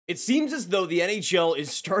It seems as though the NHL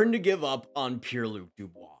is starting to give up on Pierre-Luc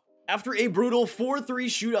Dubois. After a brutal 4-3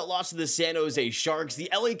 shootout loss to the San Jose Sharks, the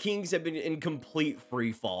LA Kings have been in complete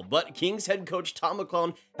freefall, but Kings head coach Todd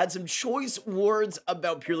McLellan had some choice words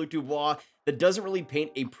about Pierre-Luc Dubois that doesn't really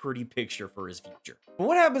paint a pretty picture for his future. But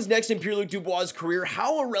what happens next in Pierre-Luc Dubois' career?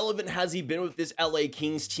 How irrelevant has he been with this LA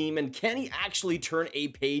Kings team, and can he actually turn a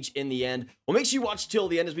page in the end? Well, make sure you watch till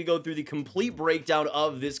the end as we go through the complete breakdown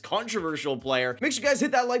of this controversial player. Make sure you guys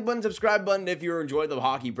hit that like button, subscribe button if you're enjoying the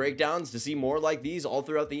hockey breakdowns to see more like these all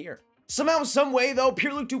throughout the year. Somehow, some way, though,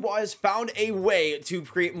 Pierre-Luc Dubois has found a way to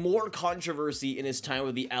create more controversy in his time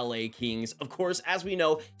with the LA Kings. Of course, as we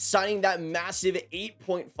know, signing that massive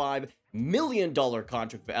 $8.5 million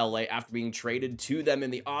contract for LA after being traded to them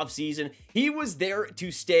in the offseason. He was there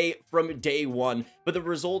to stay from day one, but the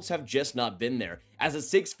results have just not been there. As a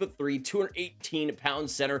 6'3", 218-pound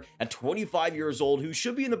center at 25 years old, who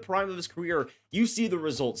should be in the prime of his career, you see the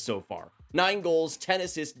results so far. 9 goals, 10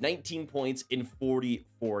 assists, 19 points in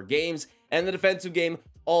 44 games, and the defensive game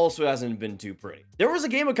also hasn't been too pretty. There was a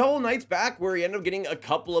game a couple of nights back where he ended up getting a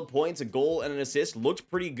couple of points, a goal and an assist, looked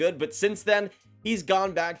pretty good, but since then, he's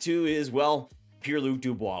gone back to his, well, Pierre-Luc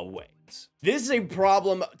Dubois ways. This is a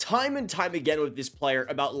problem time and time again with this player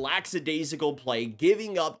about lackadaisical play,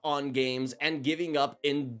 giving up on games, and giving up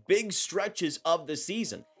in big stretches of the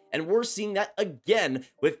season. And we're seeing that again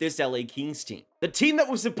with this LA Kings team. The team that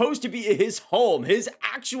was supposed to be his home, his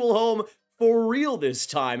actual home for real this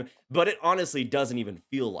time, but it honestly doesn't even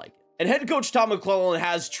feel like it. And head coach Todd McLellan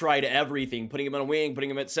has tried everything, putting him on a wing, putting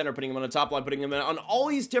him at center, putting him on a top line, putting him on all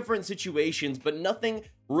these different situations, but nothing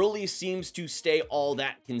really seems to stay all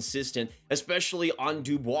that consistent, especially on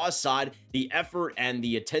Dubois' side. The effort and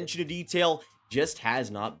the attention to detail just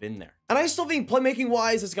has not been there. And I still think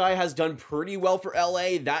playmaking-wise, this guy has done pretty well for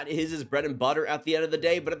LA. That is his bread and butter at the end of the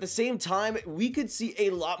day. But at the same time, we could see a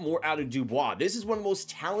lot more out of Dubois. This is one of the most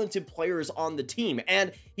talented players on the team,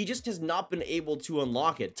 and he just has not been able to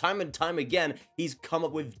unlock it. Time and time again, he's come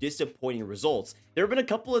up with disappointing results. There have been a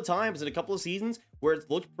couple of times in a couple of seasons where it's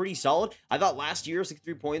looked pretty solid. I thought last year,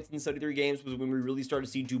 63 points in 73 games was when we really started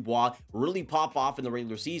to see Dubois really pop off in the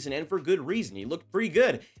regular season, and for good reason. He looked pretty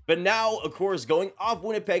good. But now, of course, going off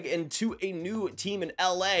Winnipeg into a new team in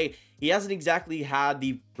LA, he hasn't exactly had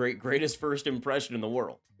the greatest first impression in the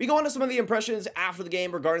world. We go on to some of the impressions after the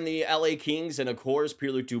game regarding the LA Kings and, of course,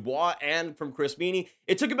 Pierre-Luc Dubois and from Chris Meany.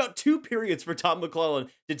 It took about 2 periods for Todd McLellan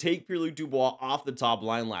to take Pierre-Luc Dubois off the top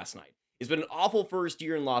line last night. It's been an awful first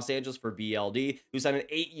year in Los Angeles for BLD, who signed an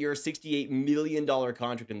 8-year, $68 million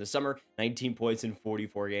contract in the summer, 19 points in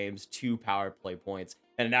 44 games, 2 power play points,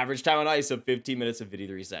 and an average time on ice of 15 minutes and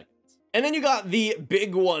 53 seconds. And then you got the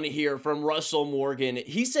big one here from Russell Morgan.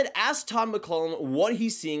 He said, ask Todd McLellan what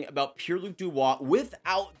he's seeing about Pierre-Luc Dubois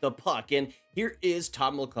without the puck. And here is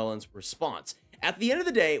Todd McLellan's response. At the end of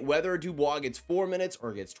the day, whether Dubois gets 4 minutes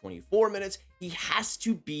or gets 24 minutes, he has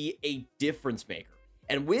to be a difference maker.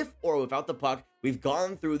 And with or without the puck, we've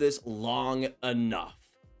gone through this long enough.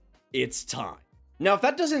 It's time. Now, if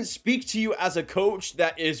that doesn't speak to you as a coach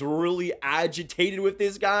that is really agitated with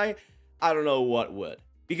this guy, I don't know what would.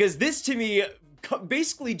 Because this, to me,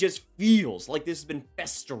 basically just feels like this has been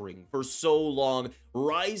festering for so long,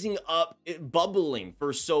 rising up, bubbling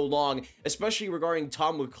for so long, especially regarding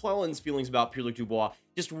Todd McLellan's feelings about Pierre-Luc Dubois.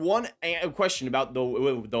 Just one question about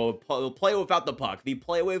the play without the puck, the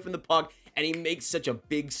play away from the puck, and he makes such a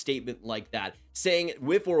big statement like that, saying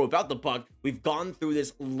with or without the puck, we've gone through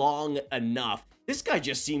this long enough. This guy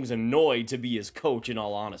just seems annoyed to be his coach, in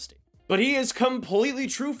all honesty. But he is completely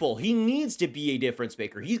truthful. He needs to be a difference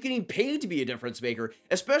maker. He's getting paid to be a difference maker,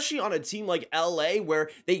 especially on a team like LA where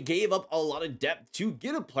they gave up a lot of depth to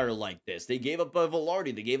get a player like this. They gave up a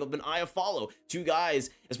Vilardi. They gave up an Iafallo. 2 guys,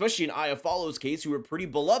 especially in Iafallo's case, who were pretty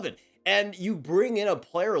beloved. And you bring in a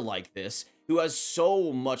player like this who has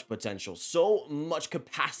so much potential, so much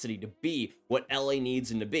capacity to be what LA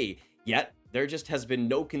needs him to be. Yet, there just has been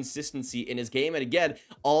no consistency in his game. And again,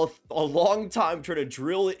 a long time trying to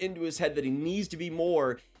drill it into his head that he needs to be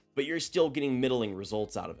more, but you're still getting middling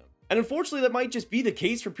results out of him. And unfortunately, that might just be the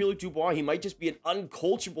case for Pierre-Luc Dubois. He might just be an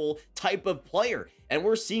uncoachable type of player. And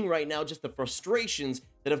we're seeing right now just the frustrations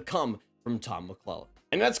that have come from Todd McLellan.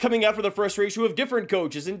 And that's coming after the frustration of different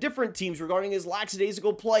coaches and different teams regarding his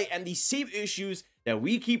lackadaisical play and the same issues that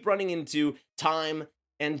we keep running into time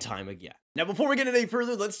and time again. Now, before we get any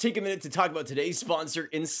further, let's take a minute to talk about today's sponsor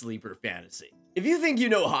in Sleeper Fantasy. If you think you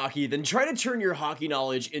know hockey, then try to turn your hockey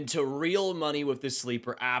knowledge into real money with the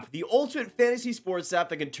Sleeper app, the ultimate fantasy sports app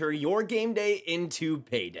that can turn your game day into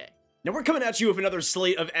payday. Now we're coming at you with another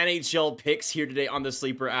slate of NHL picks here today on the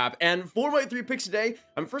Sleeper app. And for my 3 picks today,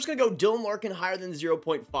 I'm first going to go Dylan Larkin higher than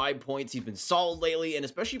 0.5 points. He's been solid lately, and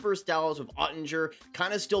especially versus Dallas with Oettinger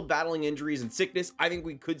kind of still battling injuries and sickness. I think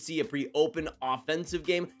we could see a pretty open offensive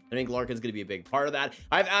game. I think Larkin's going to be a big part of that.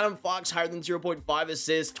 I have Adam Fox higher than 0.5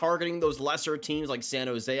 assists, targeting those lesser teams like San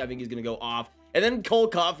Jose. I think he's going to go off. And then Cole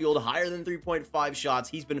Caulfield higher than 3.5 shots.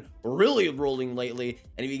 He's been really rolling lately,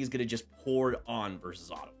 and I think he's going to just pour it on versus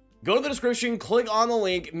Ottawa. Go to the description, click on the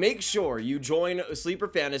link, make sure you join Sleeper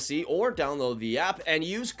Fantasy or download the app and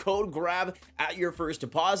use code GRAB at your first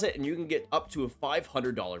deposit, and you can get up to a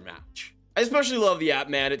 $500 match. I especially love the app,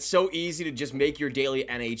 man. It's so easy to just make your daily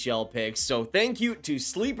NHL picks. So thank you to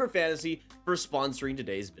Sleeper Fantasy for sponsoring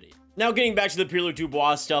today's video. Now, getting back to the Pierre-Luc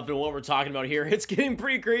Dubois stuff and what we're talking about here, it's getting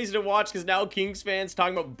pretty crazy to watch because now Kings fans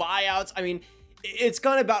talking about buyouts. I mean, it's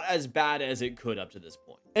gone about as bad as it could up to this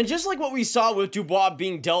point. And just like what we saw with Dubois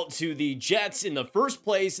being dealt to the Jets in the first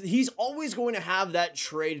place, he's always going to have that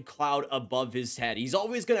trade cloud above his head. He's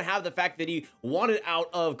always going to have the fact that he wanted out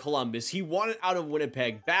of Columbus. He wanted out of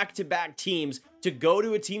Winnipeg, back-to-back teams to go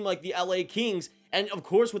to a team like the LA Kings. And of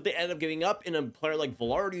course, what they end up giving up in a player like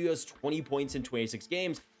Vilardi, who has 20 points in 26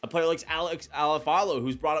 games, a player like Iafallo,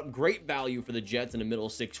 who's brought up great value for the Jets in a middle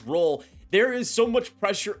six role. There is so much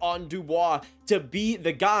pressure on Dubois to be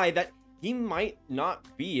the guy that he might not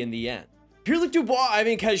be in the end. Pierre-Luc Dubois, I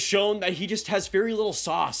think, has shown that he just has very little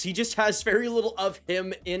sauce. He just has very little of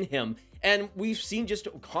him in him. And we've seen just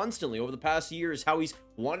constantly over the past years how he's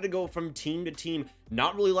wanted to go from team to team,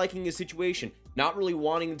 not really liking his situation, not really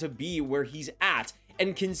wanting to be where he's at.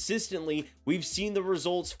 And consistently, we've seen the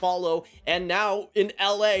results follow. And now in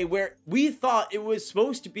LA, where we thought it was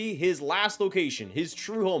supposed to be his last location, his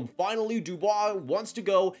true home, finally Dubois wants to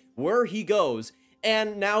go where he goes.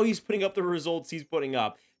 And now he's putting up the results he's putting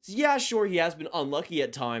up. So yeah, sure, he has been unlucky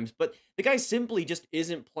at times, but the guy simply just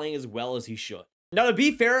isn't playing as well as he should. Now, to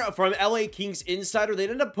be fair, from LA Kings Insider, they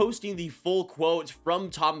ended up posting the full quote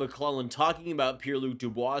from Todd McLellan talking about Pierre-Luc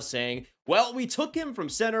Dubois, saying, well, we took him from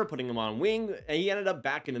center, putting him on wing, and he ended up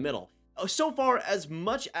back in the middle. So far, as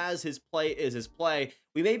much as his play is his play,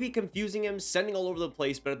 we may be confusing him, sending all over the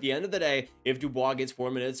place, but at the end of the day, if Dubois gets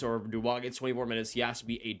 4 minutes or Dubois gets 24 minutes, he has to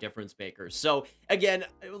be a difference maker. So again,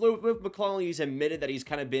 with McLellan, he's admitted that he's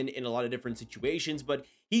kind of been in a lot of different situations, but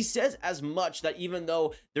he says as much that even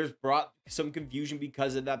though there's brought some confusion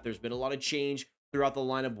because of that, there's been a lot of change throughout the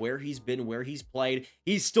lineup, where he's been, where he's played,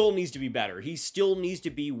 he still needs to be better. He still needs to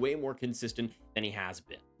be way more consistent than he has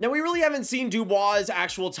been. Now, we really haven't seen Dubois'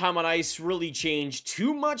 actual time on ice really change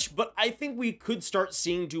too much, but I think we could start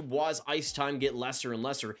seeing Dubois' ice time get lesser and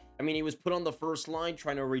lesser. I mean, he was put on the first line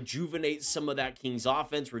trying to rejuvenate some of that Kings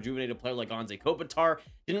offense, rejuvenate a player like Anze Kopitar.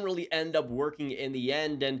 Didn't really end up working in the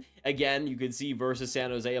end, and again, you could see versus San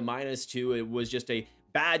Jose, a -2. It was just a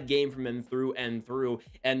bad game from him through and through,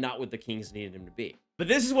 and not what the Kings needed him to be. But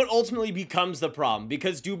this is what ultimately becomes the problem,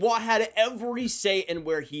 because Dubois had every say in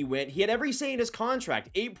where he went. He had every say in his contract,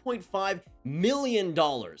 $8.5 million.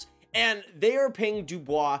 And they are paying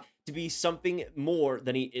Dubois to be something more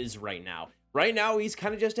than he is right now. Right now, he's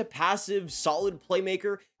kind of just a passive, solid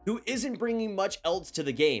playmaker who isn't bringing much else to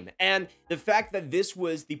the game. And the fact that this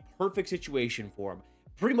was the perfect situation for him,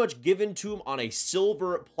 pretty much given to him on a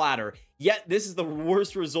silver platter, yet this is the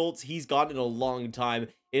worst results he's gotten in a long time,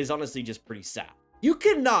 is honestly just pretty sad. You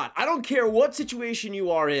cannot, I don't care what situation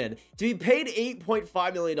you are in, to be paid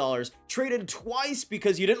 $8.5 million, traded twice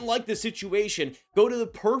because you didn't like the situation, go to the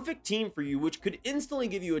perfect team for you, which could instantly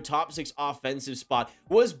give you a top 6 offensive spot,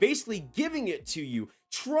 was basically giving it to you,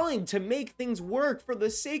 trying to make things work for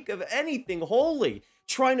the sake of anything holy,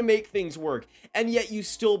 trying to make things work, and yet you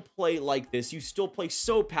still play like this. You still play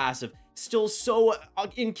so passive, still so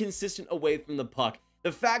inconsistent away from the puck.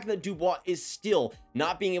 The fact that Dubois is still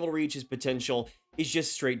not being able to reach his potential is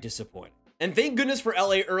just straight disappointing. And thank goodness for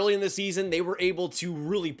LA early in the season, they were able to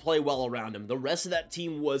really play well around him. The rest of that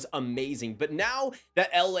team was amazing. But now that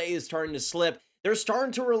LA is starting to slip, they're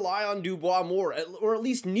starting to rely on Dubois more, or at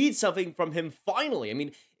least need something from him finally. I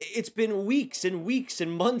mean, it's been weeks and weeks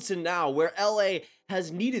and months and now where LA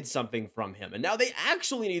has needed something from him. And now they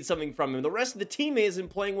actually need something from him. The rest of the team isn't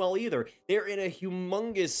playing well either. They're in a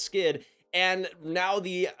humongous skid. And now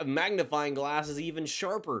the magnifying glass is even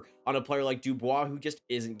sharper on a player like Dubois, who just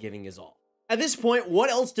isn't giving his all. At this point, what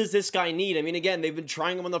else does this guy need? I mean, again, they've been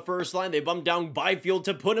trying him on the first line. They bumped down Byfield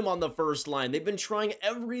to put him on the first line. They've been trying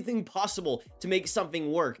everything possible to make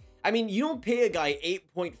something work. I mean, you don't pay a guy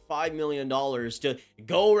 $8.5 million to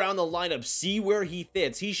go around the lineup, see where he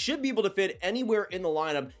fits. He should be able to fit anywhere in the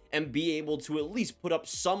lineup and be able to at least put up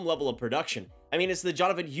some level of production. I mean, it's the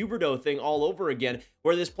Jonathan Huberdeau thing all over again,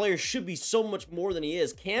 where this player should be so much more than he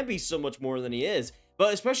is, can be so much more than he is.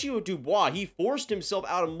 But especially with Dubois, he forced himself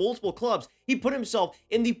out of multiple clubs. He put himself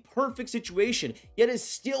in the perfect situation, yet is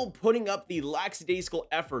still putting up the lackadaisical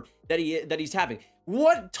effort that he's having.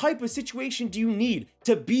 What type of situation do you need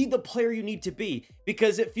to be the player you need to be?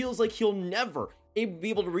 Because it feels like he'll never be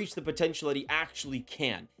able to reach the potential that he actually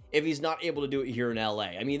can if he's not able to do it here in LA.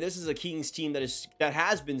 I mean, this is a Kings team that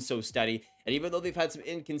has been so steady, and even though they've had some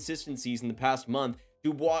inconsistencies in the past month,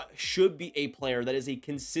 Dubois should be a player that is a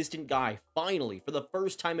consistent guy, finally, for the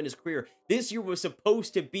first time in his career. This year was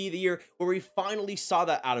supposed to be the year where we finally saw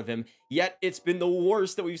that out of him, yet it's been the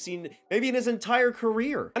worst that we've seen maybe in his entire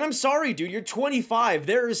career. And I'm sorry, dude, you're 25.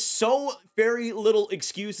 There is so very little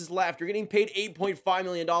excuses left. You're getting paid $8.5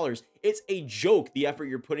 million. It's a joke, the effort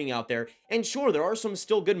you're putting out there. And sure, there are some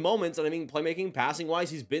still good moments, and I mean, playmaking, passing-wise,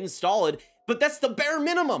 he's been solid, but that's the bare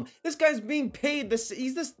minimum. This guy's being paid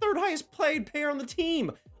he's this third highest paid player on the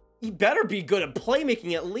team. He better be good at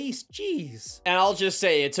playmaking at least. Jeez. And I'll just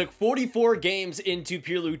say, it took 44 games into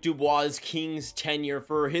Pierre-Luc Dubois' Kings tenure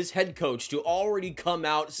for his head coach to already come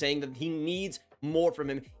out saying that he needs more from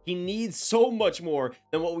him. He needs so much more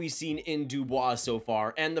than what we've seen in Dubois so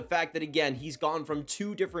far. And the fact that, again, he's gone from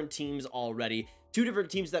 2 different teams already, 2 different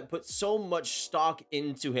teams that put so much stock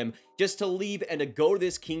into him, just to leave and to go to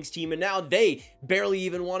this Kings team, and now they barely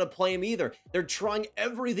even want to play him either. They're trying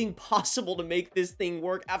everything possible to make this thing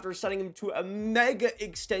work after signing him to a mega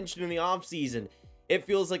extension in the offseason. It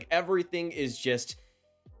feels like everything is just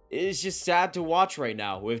sad to watch right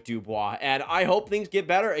now with Dubois, and I hope things get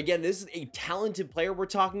better. Again, this is a talented player we're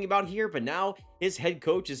talking about here, but now his head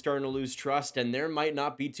coach is starting to lose trust, and there might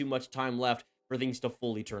not be too much time left for things to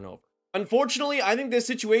fully turn over. Unfortunately, I think this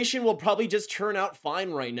situation will probably just turn out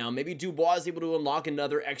fine right now. Maybe Dubois is able to unlock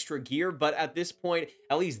another extra gear, but at this point,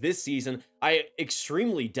 at least this season, I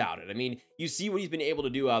extremely doubt it. I mean, you see what he's been able to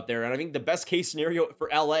do out there, and I think the best case scenario for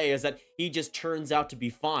LA is that he just turns out to be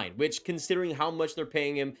fine, which, considering how much they're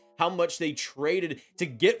paying him, how much they traded to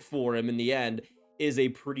get for him in the end, is a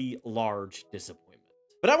pretty large disappointment.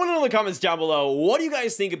 But I want to know in the comments down below, what do you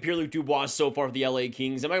guys think of Pierre-Luc Dubois so far for the LA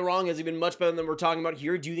Kings? Am I wrong? Has he been much better than we're talking about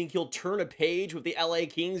here? Do you think he'll turn a page with the LA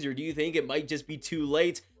Kings, or do you think it might just be too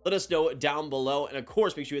late? Let us know down below. And of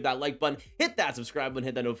course, make sure you hit that like button, hit that subscribe button,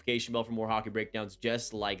 hit that notification bell for more hockey breakdowns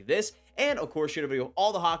just like this. And of course, share the video with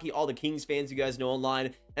all the hockey, all the Kings fans you guys know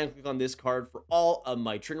online, and click on this card for all of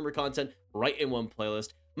my trigger number content right in one playlist.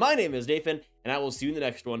 My name is Nathan, and I will see you in the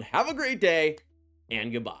next one. Have a great day,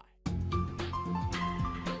 and goodbye.